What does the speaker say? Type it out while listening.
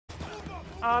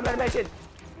I'm gonna make it.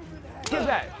 Get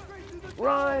back.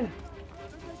 Run.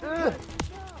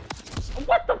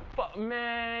 What the fuck,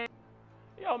 man?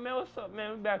 Yo, man, what's up,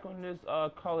 man? We back on this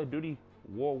Call of Duty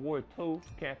World War II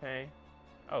campaign.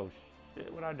 Oh,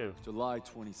 shit, what'd I do? July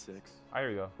 26th. Here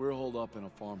we go. We're holed up in a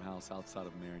farmhouse outside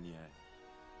of Marigny.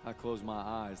 I close my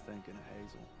eyes thinking of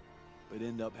Hazel, but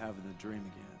end up having a dream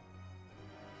again.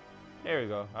 There we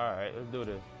go. Alright, let's do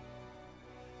this.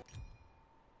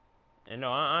 And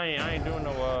no, I ain't doing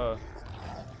no,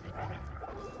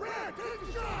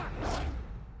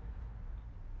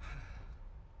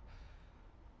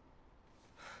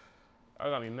 I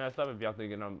got me messed up if y'all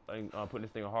thinking I'm putting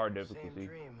this thing on hard difficulty. Same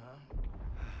dream, huh?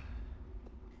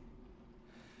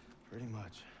 Pretty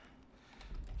much.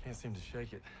 Can't seem to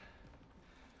shake it.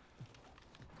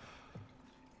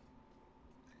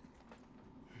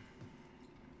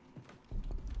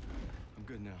 I'm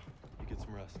good now. You get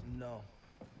some rest. No.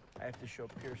 I have to show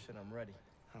Pearson I'm ready.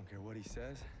 I don't care what he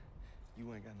says.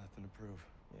 You ain't got nothing to prove.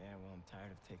 Yeah, well, I'm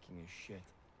tired of taking his shit.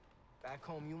 Back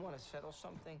home, you want to settle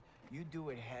something, you do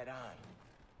it head on.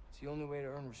 It's the only way to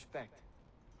earn respect.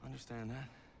 Understand that?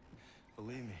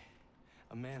 Believe me,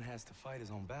 a man has to fight his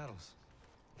own battles.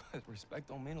 But respect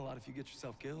don't mean a lot if you get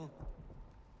yourself killed.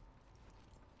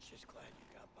 Just glad you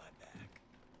got my back.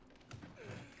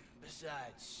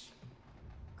 Besides,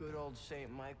 good old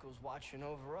St. Michael's watching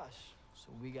over us,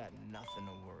 so we got nothing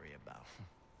to worry about.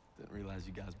 Didn't realize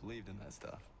you guys believed in that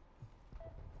stuff.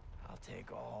 I'll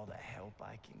take all the help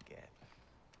I can get.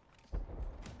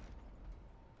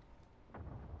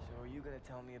 So are you gonna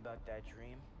tell me about that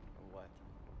dream, or what?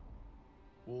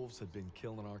 Wolves had been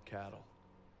killing our cattle.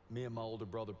 Me and my older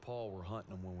brother Paul were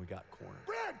hunting them when we got cornered.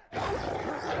 Brad!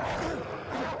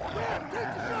 Brad,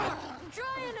 take the shot! I'm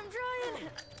trying!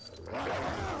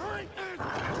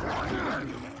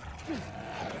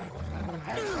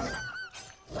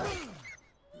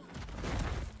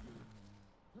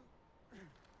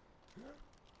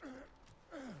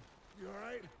 You all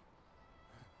right?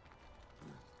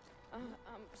 I'm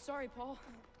sorry, Paul.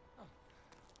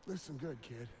 Listen good,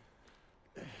 kid.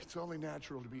 It's only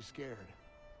natural to be scared.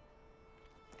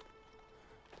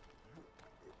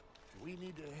 We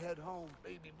need to head home,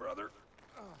 baby brother.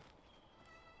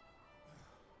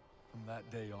 From that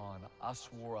day on, I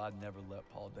swore I'd never let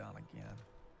Paul down again.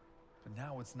 But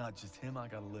now it's not just him I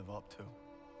gotta live up to.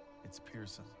 It's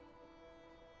Pearson.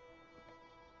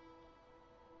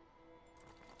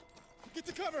 Get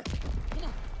to cover! Come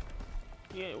on!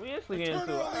 Yeah, we instantly get into it.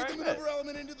 Turner will lead Alright, the maneuver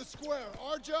element into the square.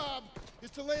 Our job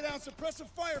is to lay down suppressive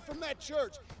fire from that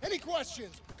church. Any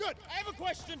questions? Good, I have a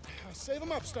question. Save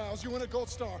them up, Styles. You win a gold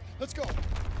star. Let's go.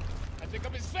 I think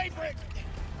I'm his favorite.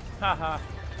 Haha.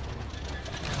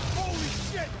 Holy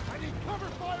shit! I need cover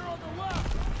fire on the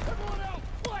left. Everyone else,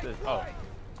 flank right.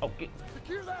 Oh, get.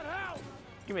 Secure that house.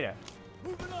 Give me that.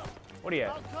 Moving up. What are you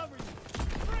at? I'll cover you.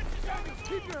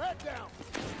 Keep your head down.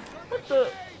 What the?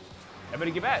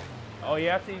 Everybody get back. Oh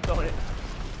yeah, I see you throwing it.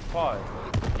 Pause.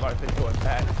 I'm about to throw it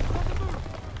back.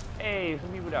 Hey,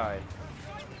 some people died.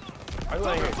 Are you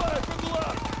in here? Fire from the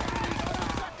left.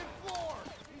 Second floor.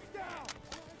 He's down.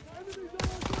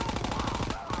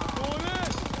 Going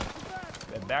in.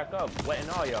 Then back up. Wetting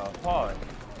all y'all. Pause.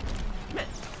 Man,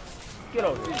 get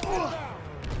over here.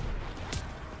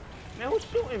 Man, who's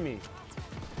shooting me?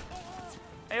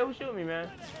 Hey, who's shooting me, man?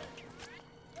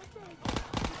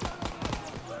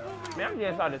 Man, I'm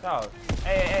getting inside this house.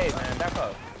 Hey, man, back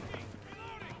up.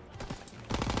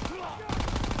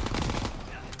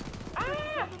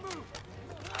 Ah!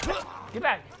 Get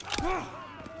back.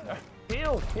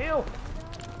 Heal.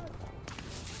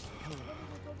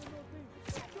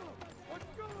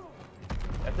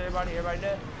 That's everybody? Everybody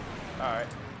dead? Alright.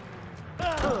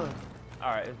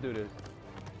 Alright, let's do this.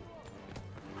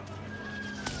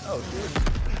 Oh, shit.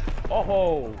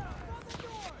 Oh!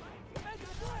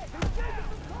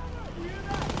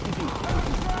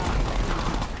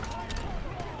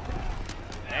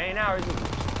 Ain't ours.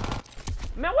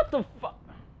 Man, what the fuck?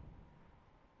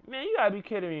 Man, you gotta be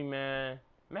kidding me, man.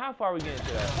 Man, how far are we getting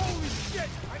to that? Holy shit!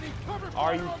 I need cover fire.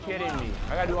 Are you kidding me?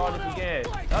 I gotta do all this again.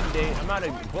 Update. I'm out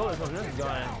of bullets on this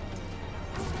gun.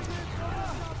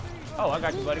 Oh, I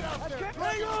got you, buddy.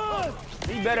 Hang on!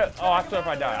 You better. Oh, I swear if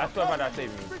I die.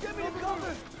 Save me.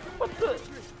 What the?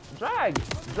 Drag.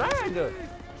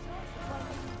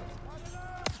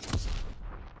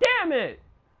 Damn it!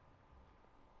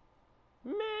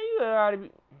 Man, you gotta be.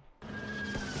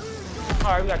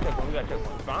 Alright, we got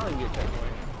checkpoint. Finally get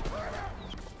checkpoint.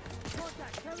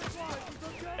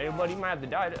 Hey, buddy, you might have to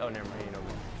die. Oh, never mind.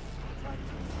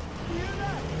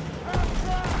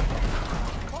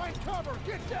 Find cover!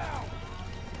 Get down!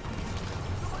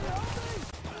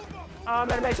 I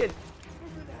better make it.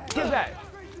 Get back.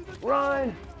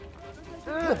 Run.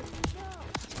 Ugh.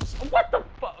 What the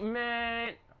fuck,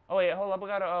 man? Oh wait, hold up. I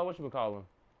got a whatchamacallit.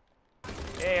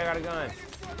 Hey, I got a gun.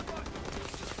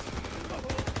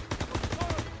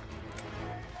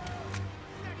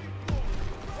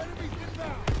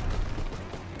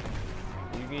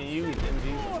 You can use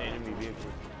MGs with enemy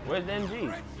vehicles. Where's the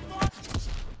MG?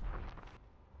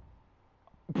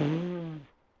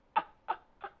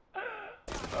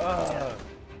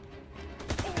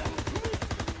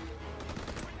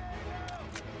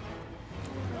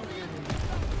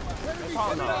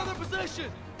 Another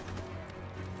position.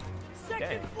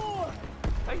 Second floor.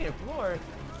 Second floor.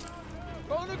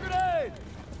 Throw the grenade.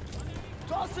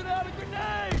 Tossing out a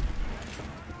grenade.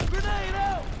 Grenade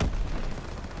out.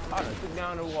 I done took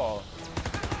down the wall.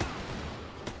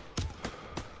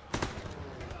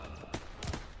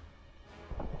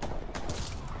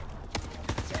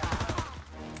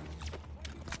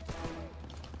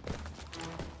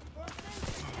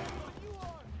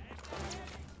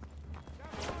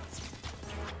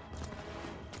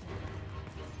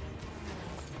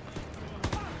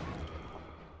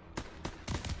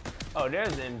 Oh,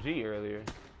 there's the MG earlier.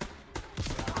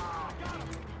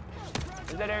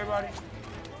 Is that everybody?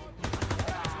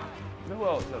 Who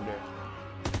else up there?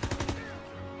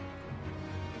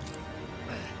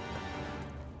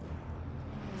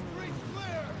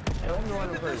 Hey, let me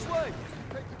run first. This way.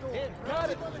 Take the door. Got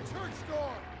it. By the church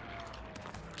door.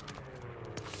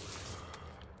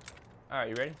 All right,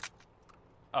 you ready?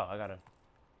 Oh, I gotta.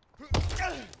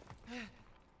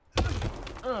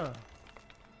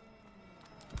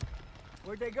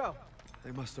 Where'd they go?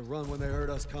 They must have run when they heard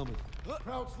us coming.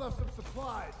 Krauts left some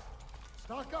supplies.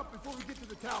 Stock up before we get to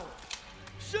the tower.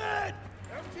 Shit!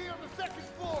 MG on the second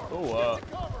floor. Oh, Get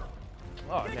to cover.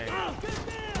 Oh, dang.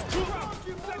 Krauts,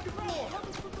 you second floor. Let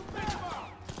me put the back out.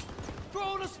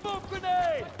 Throw the smoke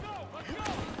grenade!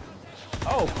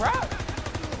 Oh, crap!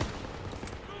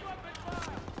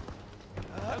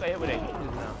 I got hit with that just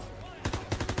now.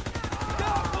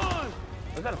 Got one!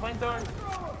 Was that a flamethrower?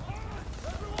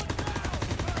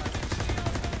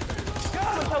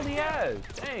 How much health he has?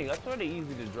 Dang, that's sort of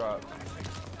easy to drop.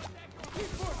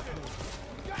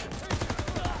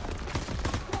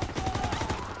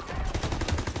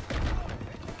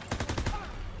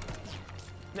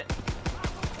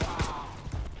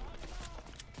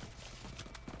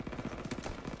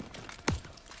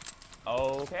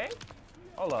 Okay.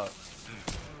 Hold up.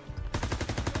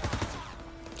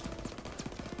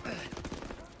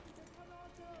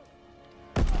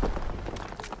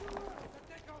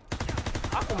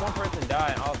 How can one person die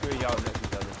and all three of y'all next to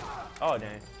each other? Oh,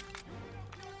 dang.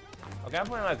 Okay, I'm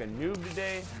playing like a noob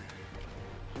today.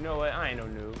 You know what? I ain't no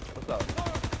noob. What's up?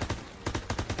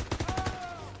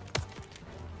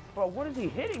 Bro, what is he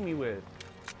hitting me with?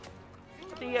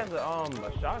 I think he has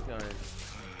a shotgun.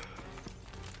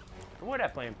 Where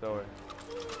that flamethrower?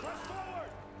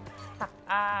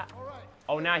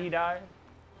 Oh, now he died?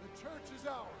 The church is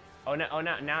ours. Oh, now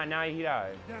he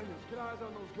died. Daniels, get eyes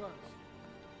on those guns.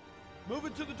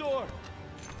 Moving to the door.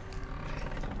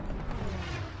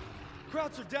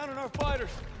 Krauts are down on our fighters.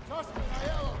 Tussman,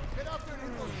 Aiello, get up there and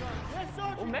hit those guns. Yes,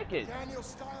 sir. We'll make it. Daniel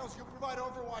Stiles, you provide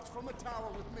overwatch from the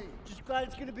tower with me. Just glad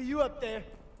it's gonna be you up there.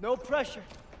 No pressure.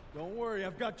 Don't worry,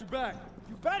 I've got your back.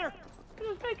 You better.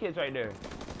 There's make kids right there.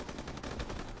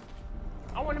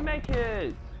 I want to make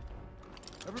kids.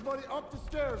 Everybody up the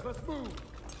stairs, let's move.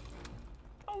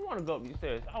 I don't want to go up these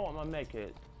stairs. I want my med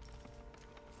kits.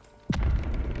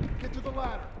 Get to the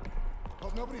ladder.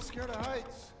 Hope nobody's scared of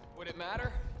heights. Would it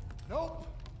matter? Nope.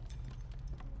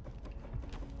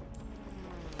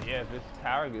 Yeah, if this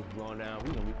tower gets blown down,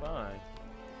 we're gonna be fine.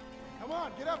 Come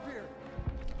on, get up here.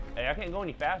 Hey, I can't go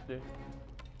any faster.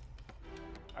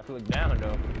 I can look down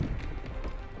though.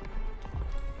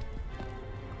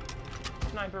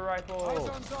 Sniper rifle. Eyes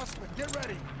on Zussman, get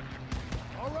ready.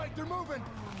 All right, they're moving.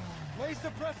 Lay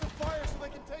suppressive fire so they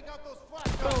can take out those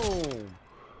flat guns. Boom.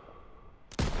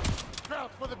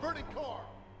 Krauts for the burning car.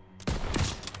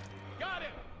 Got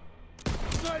him!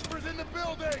 Snipers in the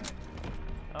building.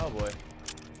 Oh boy.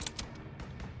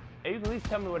 Hey, you can at least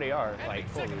tell me where they are, Enemy like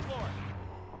fully. second floor.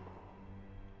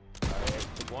 Alright,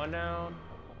 took one down.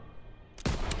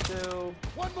 Two.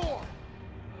 One more.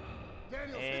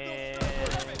 Daniels, And hit those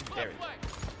snipers. Left there it is. flank.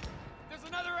 There's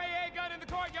another AA gun in the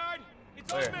courtyard.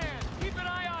 It's Where? old man. Keep an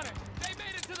eye on it. They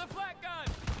made it to the flat gun.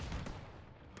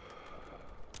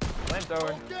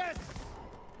 Flamethrower. Focus.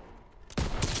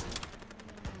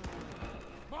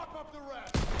 Mop up the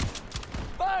rest.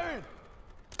 Firing!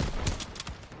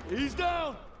 He's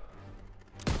down!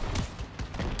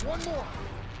 One more.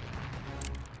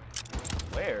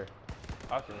 Where?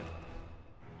 I'll see him.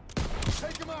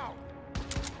 Take him out.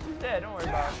 He's dead, don't worry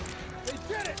about it. They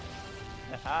did it.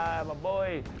 Hi, my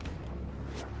boy.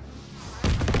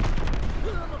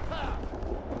 Clear him a path.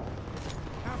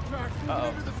 Half-tracks moving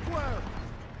into the square.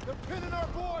 They're pinning our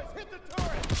boys. Hit the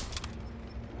turret.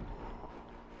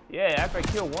 Yeah, after I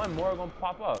kill one, more are gonna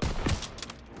pop up.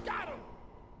 Got him.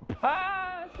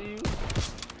 Ah, see you.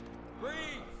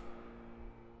 Breathe.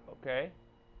 Okay.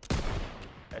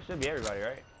 That should be everybody,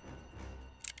 right?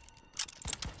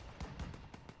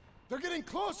 They're getting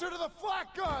closer to the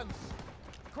flak guns.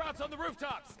 Crowd's on the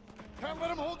rooftops. Can't let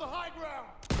them hold the high ground.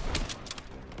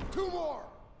 2 more.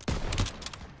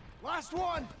 Last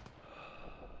one.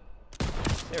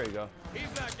 There we go.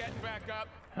 He's not getting back up.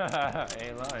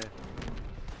 Ain't lying.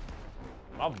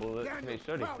 My bullet. Daniel, Make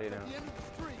sure they Kraut's stay at down. the end of the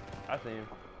street. I see him.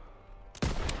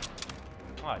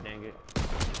 Oh, dang it.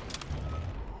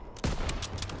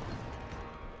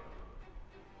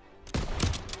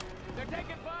 They're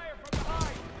taking fire from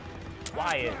behind.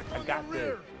 Wyatt, Half-track I on got the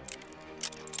rear. this.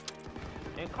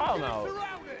 And call him Getting out.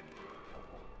 surrounded.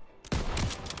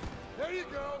 There you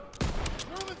go.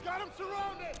 Sherman's got him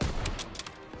surrounded.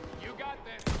 You got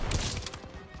this.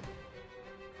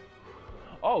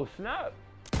 Oh, snap.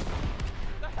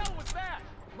 The hell was that?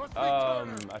 Must be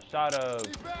Turner. A shot of.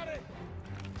 Keep at it.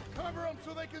 Cover them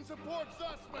so they can support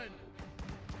Sussman.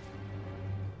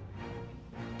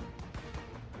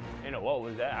 You know what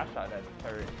was that? I shot that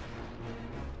turret.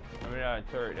 I mean,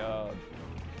 turret,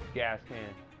 gas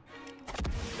can.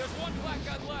 There's one black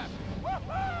gun left.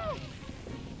 Woohoo!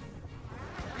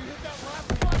 You hit that last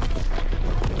one.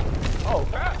 Oh,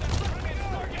 crap.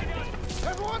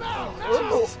 Everyone out!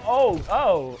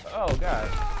 Oh, God.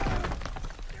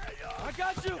 I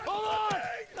got you! Hold on!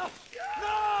 No!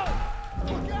 No!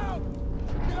 Look out!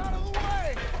 Get out of the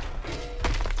way!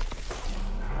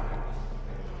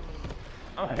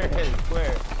 I'm here in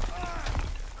square.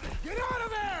 Get out of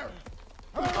there!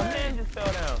 My man just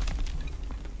fell down.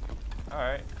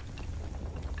 Alright.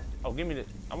 Oh, give me this.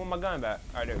 I want my gun back.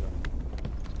 Alright, there we go.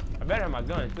 I better have my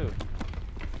gun, too.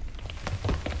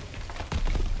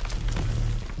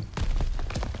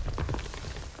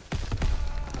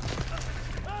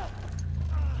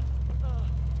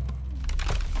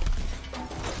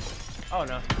 Oh,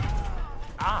 no.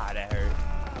 Ah, that hurt.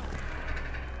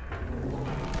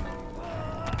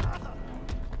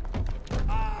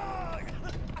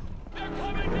 They're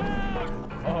coming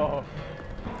down. Oh.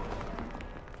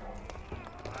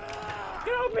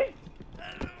 Get off me!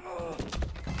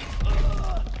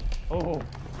 Oh.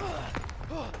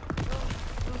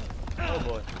 Oh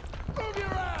boy. Move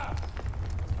your ass!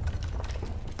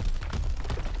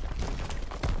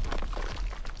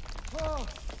 Oh,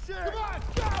 shit! Come on,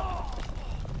 go!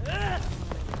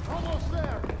 Almost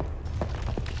there!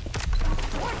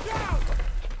 Watch out!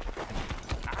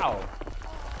 Ow.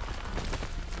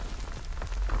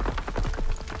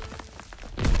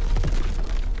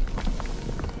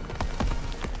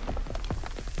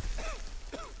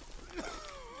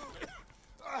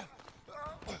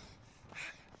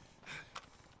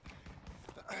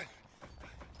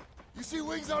 You see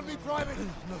wings on me, Private?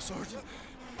 No, Sergeant.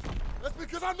 That's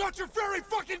because I'm not your fairy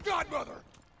fucking godmother!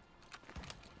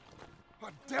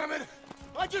 God damn it!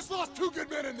 I just lost 2 good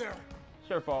men in there! It's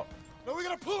your fault. Now we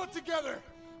gotta pull it together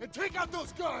and take out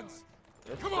those guns!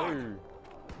 Yes, Come on. sir.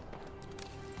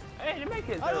 Hey, they make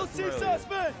it. I don't see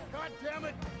Sussman! God damn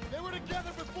it! They were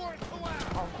together before it collapsed!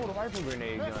 Oh, cool, the rifle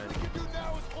grenade Best gun. we can do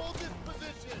now is hold this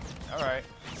position! Alright.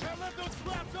 Can't let those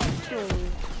traps over here!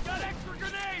 Got extra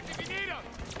grenades if you need them.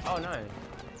 Oh, nice.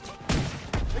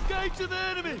 Engage to the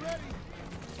enemy! Ready!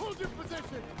 Hold your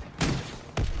position!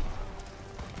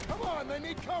 Come on, they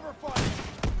need cover fire!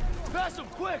 Pass them,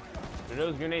 quick! Do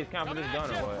those grenades count for this gun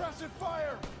or what? Suppressive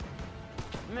fire!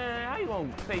 Man, how you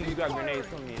gonna say you got grenades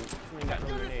from me? You ain't got no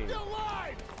You're grenades. still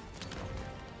alive!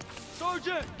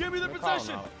 Sergeant, give me the They're calling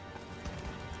position. out.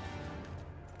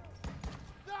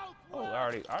 Southwest! Oh, I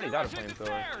already got a Hit the flamethrower.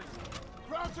 stairs.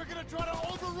 Crowds are gonna try to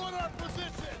overrun our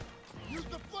position! Use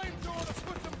the flamethrower to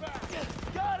push them back!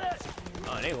 Got it.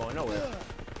 Oh, they ain't going nowhere.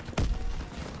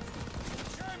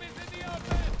 Sherman's in the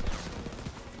open.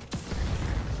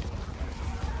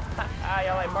 Ah,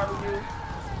 y'all like barbecue?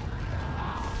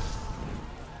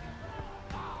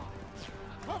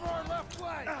 Cover our left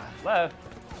flank! Left.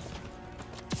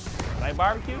 Like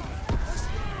barbecue?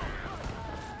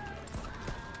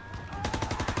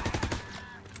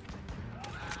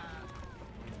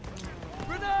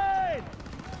 Grenade.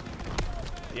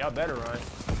 Y'all better run.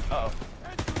 Uh-oh.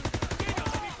 Daniel,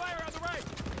 let me fire on the right.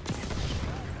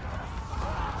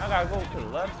 I gotta go to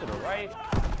the left, to the right.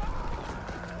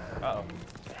 Uh-oh.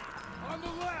 On the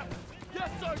left! Yes,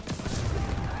 Sergeant.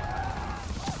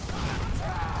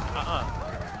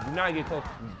 Do not get close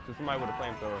to somebody with a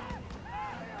flamethrower.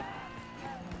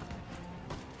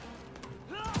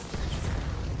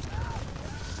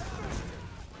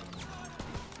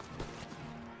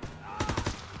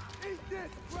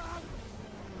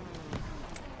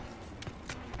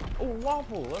 Oh,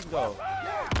 Waffle, let's go.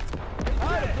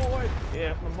 Hi, boy. Yeah,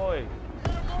 that's my boy.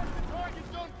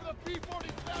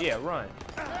 Yeah, run.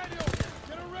 Daniel,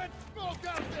 get a red smoke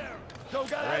out there. Don't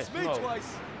gotta Red ask me smoke.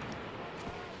 twice.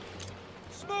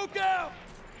 Smoke out!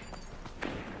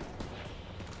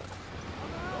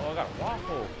 Oh, I got a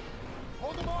Waffle.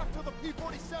 Hold them off till the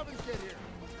P-47s get here.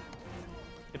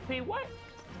 The P what?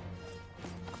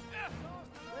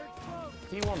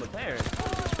 P1 repairs.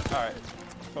 Alright,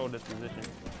 hold this position.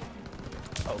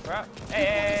 Oh crap. Hey,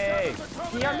 hey,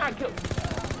 hey, hey. I'm not killed.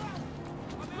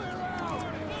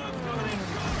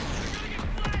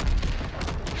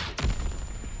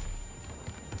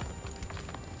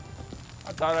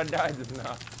 I thought I died just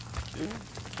now.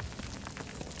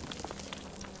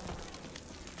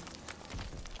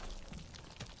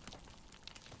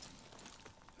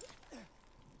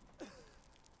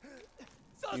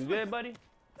 You good, buddy?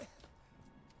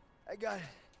 I got it.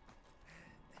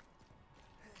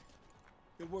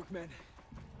 Good work, man.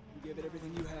 You gave it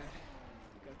everything you had.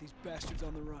 Got these bastards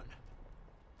on the run.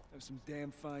 That was some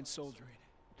damn fine soldiering.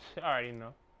 I already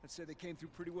know. I'd say they came through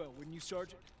pretty well, wouldn't you,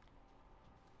 Sergeant?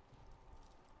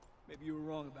 Maybe you were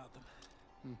wrong about them.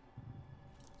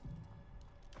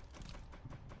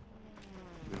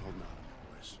 Been holding on,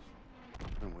 boys.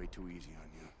 Been way too easy on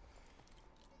you.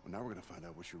 Well, now we're gonna find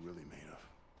out what you're really made of.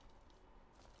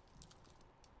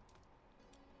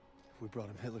 If we brought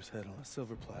him Hitler's head on a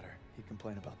silver platter, he'd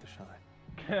complain about the shine.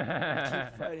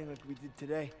 Keep fighting like we did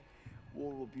today,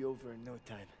 war will be over in no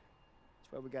time.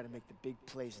 That's why we gotta make the big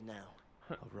plays now.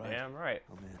 All right. Damn right.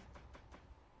 Oh, man.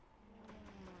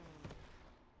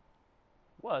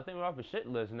 Well, I think we're off a shit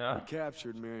list now. We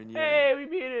captured Marigny. Hey, we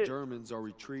beat it. Germans are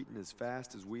retreating as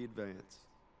fast as we advance.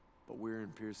 But we're in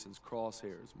Pearson's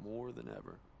crosshairs more than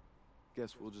ever.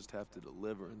 Guess we'll just have to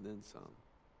deliver and then some.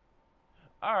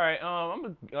 All right,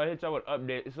 I'm gonna hit y'all with an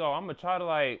update. So I'm gonna try to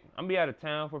I'm gonna be out of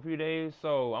town for a few days.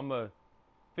 So I'm gonna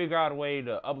figure out a way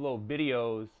to upload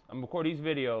videos. I'm gonna record these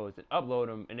videos and upload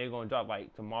them, and they're gonna drop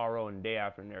like tomorrow and the day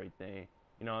after and everything.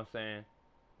 You know what I'm saying?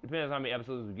 Depends on how many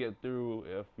episodes we get through.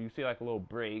 If you see like a little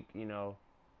break, follow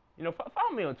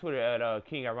me on Twitter at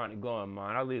King Ironic Glowing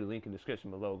Mind. I'll leave the link in the description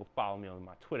below. Go follow me on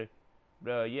my Twitter.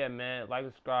 But yeah, man, like,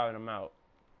 subscribe, and I'm out.